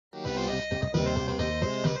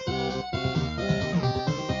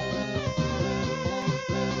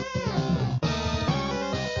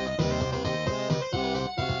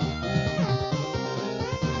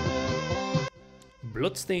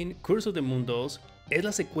Bloodstained Curse of the Moon 2 es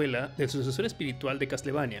la secuela del sucesor espiritual de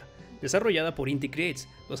Castlevania, desarrollada por Inti Creates,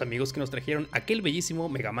 los amigos que nos trajeron aquel bellísimo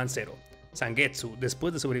Mega Man 0, Zangetsu,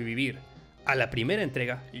 después de sobrevivir a la primera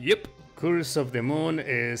entrega. Yup. Curse of the Moon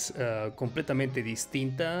es completamente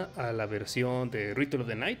distinta a la versión de Ritual of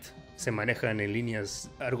the Night. Se manejan en líneas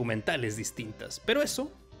argumentales distintas, pero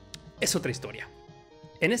eso es otra historia.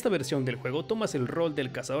 En esta versión del juego tomas el rol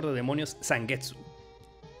del cazador de demonios Zangetsu.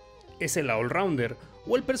 Es el all-rounder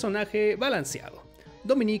o el personaje balanceado.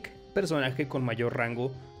 Dominic, personaje con mayor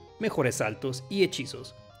rango, mejores saltos y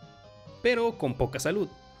hechizos, pero con poca salud.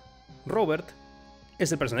 Robert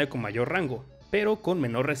es el personaje con mayor rango, pero con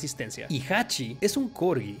menor resistencia. Y Hachi es un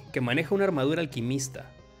corgi que maneja una armadura alquimista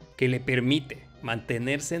que le permite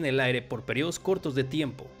mantenerse en el aire por periodos cortos de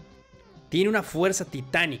tiempo. Tiene una fuerza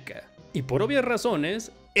titánica y por obvias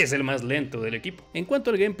razones es el más lento del equipo. En cuanto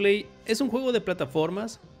al gameplay, es un juego de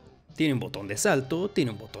plataformas. Tiene un botón de salto,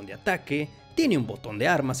 tiene un botón de ataque, tiene un botón de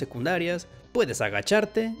armas secundarias, puedes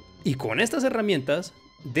agacharte y con estas herramientas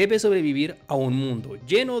debes sobrevivir a un mundo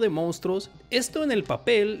lleno de monstruos. Esto en el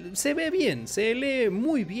papel se ve bien, se lee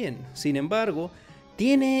muy bien, sin embargo,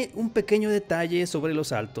 tiene un pequeño detalle sobre los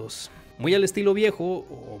saltos. Muy al estilo viejo,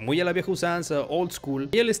 o muy a la vieja usanza, old school,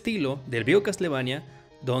 y al estilo del viejo Castlevania,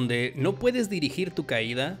 donde no puedes dirigir tu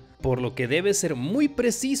caída, por lo que debes ser muy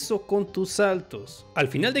preciso con tus saltos. Al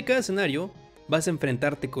final de cada escenario, vas a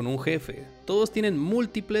enfrentarte con un jefe. Todos tienen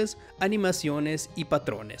múltiples animaciones y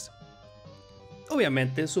patrones.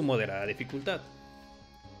 Obviamente su moderada dificultad.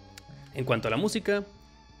 En cuanto a la música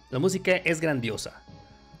es grandiosa.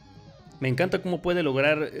 Me encanta cómo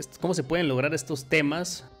se pueden lograr estos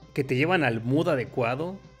temas que te llevan al mood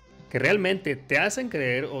adecuado, que realmente te hacen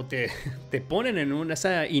creer o te ponen en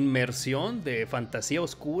esa inmersión de fantasía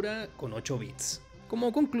oscura con 8 bits.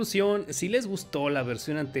 Como conclusión, si les gustó la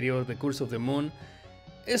versión anterior de Curse of the Moon,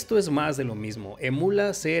 esto es más de lo mismo,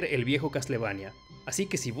 emula ser el viejo Castlevania. Así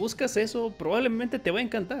que si buscas eso, probablemente te va a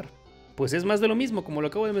encantar. Pues es más de lo mismo, como lo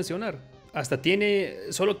acabo de mencionar. Hasta tiene,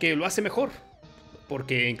 solo que lo hace mejor.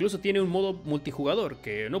 Porque incluso tiene un modo multijugador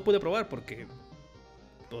que no pude probar porque,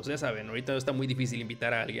 pues ya saben, ahorita está muy difícil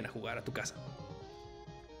invitar a alguien a jugar a tu casa.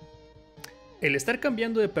 El estar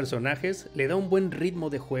cambiando de personajes le da un buen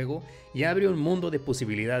ritmo de juego y abre un mundo de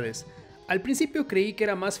posibilidades. Al principio creí que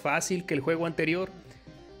era más fácil que el juego anterior.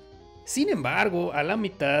 Sin embargo, a la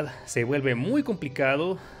mitad se vuelve muy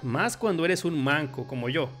complicado, más cuando eres un manco como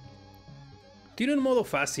yo. Tiene un modo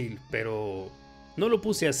fácil, pero no lo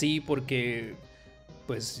puse así porque,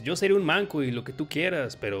 pues yo seré un manco y lo que tú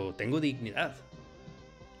quieras, pero tengo dignidad.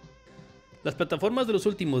 Las plataformas de los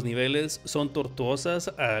últimos niveles son tortuosas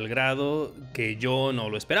al grado que yo no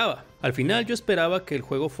lo esperaba. Al final yo esperaba que el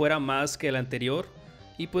juego fuera más que el anterior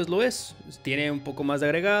y pues lo es. Tiene un poco más de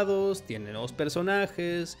agregados, tiene nuevos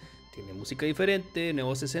personajes, tiene música diferente,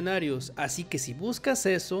 nuevos escenarios. Así que si buscas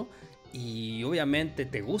eso y obviamente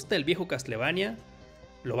te gusta el viejo Castlevania,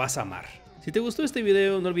 lo vas a amar. Si te gustó este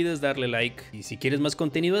video, no olvides darle like. Y si quieres más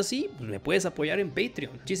contenido así, pues me puedes apoyar en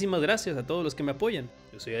Patreon. Muchísimas gracias a todos los que me apoyan.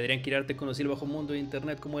 Yo soy Adrián Quirarte, conocido bajo mundo de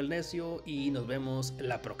internet como el Necio, y nos vemos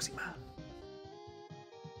la próxima.